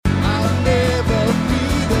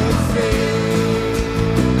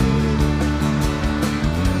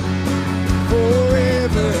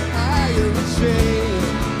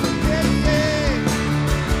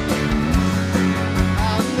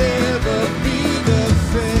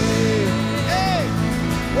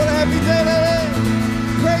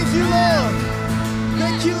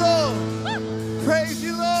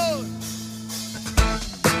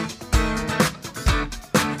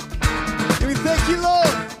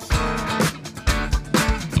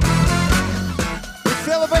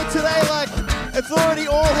It's already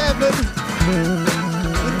all happened.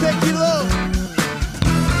 And thank you, Lord.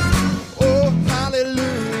 Oh,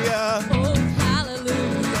 hallelujah. Oh,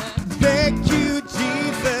 hallelujah. Thank you,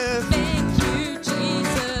 Jesus. Thank you,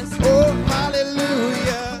 Jesus. Oh,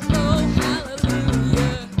 hallelujah. Oh,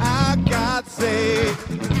 hallelujah. I got saved.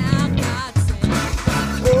 Our God saved.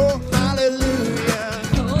 Oh, hallelujah.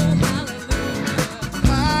 Oh, hallelujah.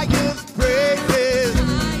 Highest praises.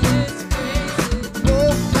 Highest praises.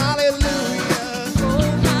 Oh, hallelujah. Oh,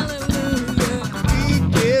 hallelujah. We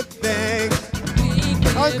give thanks. We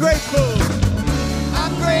give I'm grateful.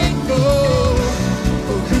 I'm grateful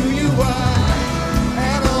for who you are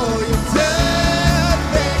and all you've done.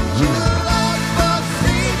 Thank you, Lord, for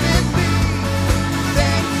saving me.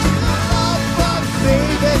 Thank you, Lord, for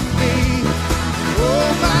saving me. Oh,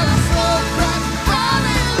 my soul cries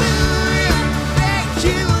hallelujah. Thank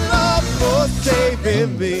you, Lord, for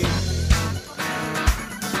saving me.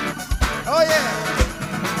 Oh, yeah.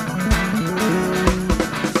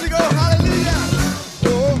 Sing, oh, hallelujah.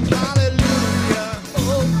 Oh, hallelujah.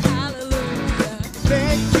 Oh, hallelujah.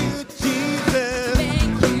 Thank you, Jesus.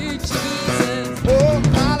 Thank you, Jesus. Oh,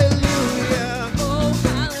 hallelujah. Oh,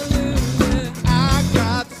 hallelujah. I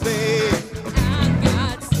got saved. Our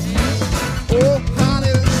God saved. Oh,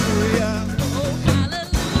 hallelujah. Oh,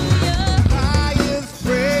 hallelujah. Highest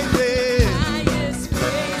praises. Highest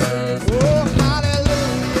praises. Oh,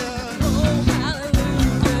 hallelujah. Oh,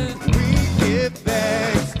 hallelujah. We give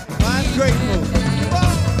thanks. I'm grateful.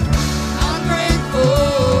 Oh, I'm grateful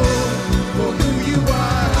for who you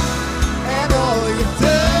are and all you've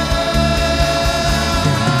done.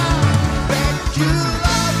 Thank you,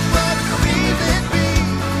 Lord, for saving me.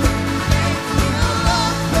 Thank you,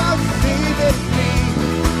 Lord, for saving me.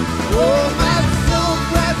 Oh, my soul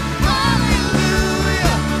cries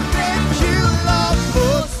hallelujah. Thank you, Lord,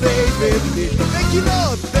 for saving me. Thank you,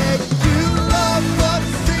 Lord. Thank you, Lord, for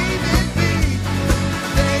saving me.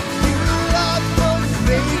 Thank you, Lord, for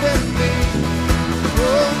saving me.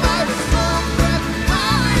 Oh, my soul cries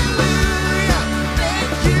hallelujah.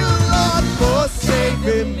 Thank you, Lord, for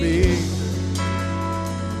saving me.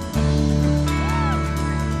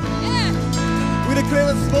 Yeah. We declare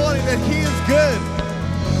this morning that He is good.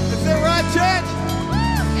 Is that right, church?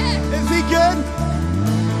 Yeah. Is He good?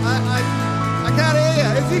 I can't hear you.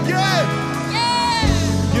 Is He good? Yeah.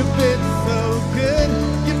 You've been so good.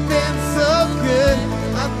 You've been so good.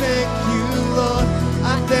 I thank you, Lord.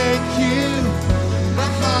 I thank you. My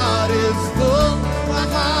heart is full. My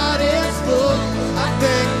heart is full. I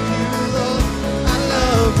thank you, Lord. I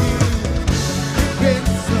love you. You've been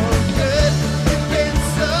so good. You've been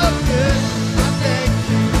so good. I thank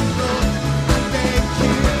you, Lord. I thank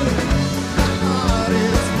you. My heart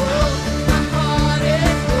is full. My heart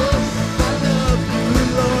is full. I love you,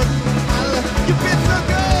 Lord. I love you. You've been so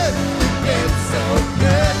good. You've been so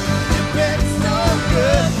good. You've been so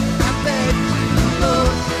good. I thank you,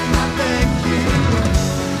 Lord. I thank you.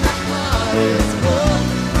 My heart is full.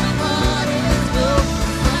 My heart is full.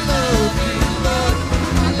 I love you, Lord.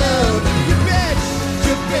 I love you.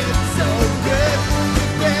 You've been so good.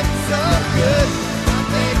 You've been so good. I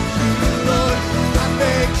thank you, Lord. I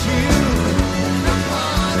thank you. My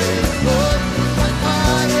heart is full. My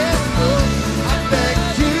heart is full. I thank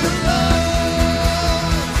you, Lord.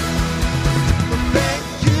 Thank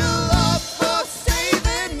you, Lord, for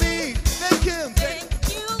saving me. Thank Him. Thank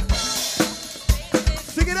you.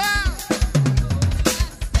 Sing it out.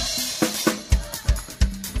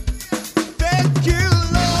 Thank you,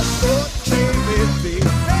 Lord, for saving me.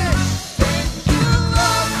 Hey. Thank you,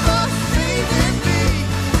 Lord, for saving me.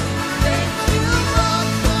 Thank you, Lord,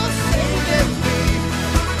 for saving me.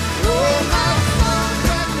 Oh, my soul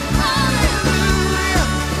cries hallelujah.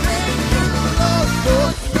 Thank you, Lord, for.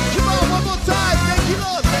 Come on, one more time. Thank you,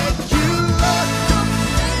 Lord. Thank you, Lord, for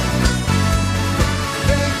saving me.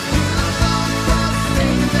 Thank you, Lord, for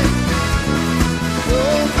saving me.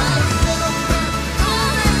 Oh, my soul cries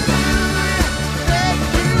hallelujah. Thank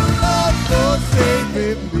you, Lord, for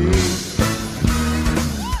saving me.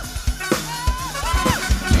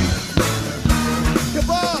 Come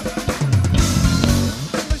on.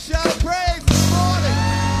 Give a shout of praise this morning.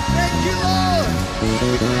 Thank you, Lord.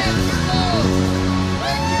 Thank you, Lord.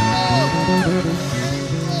 Thank you, Lord. Thank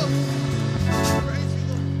you, Lord. Praise you,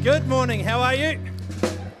 Lord. Good morning, how are you?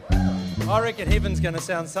 I reckon heaven's going to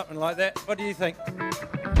sound something like that. What do you think?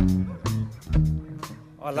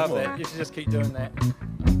 I love that. You should just keep doing that.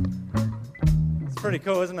 It's pretty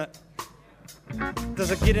cool, isn't it?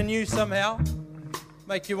 Does it get in you somehow?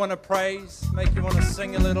 Make you want to praise? Make you want to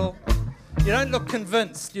sing a little? You don't look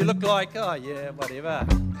convinced. You look like, oh yeah, whatever.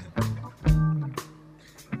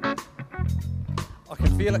 I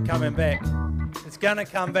can feel it coming back. It's going to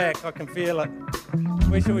come back. I can feel it.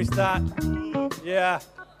 Where shall we start? Yeah.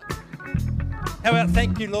 How about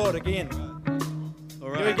thank you, Lord, again?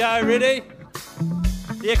 All Here we go. Ready?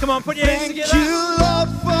 Yeah, come on. Put your hands Thank together. you, Lord,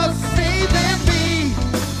 for saving me.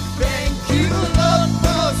 Thank you, Lord,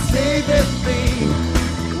 for saving me.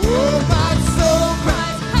 Oh, my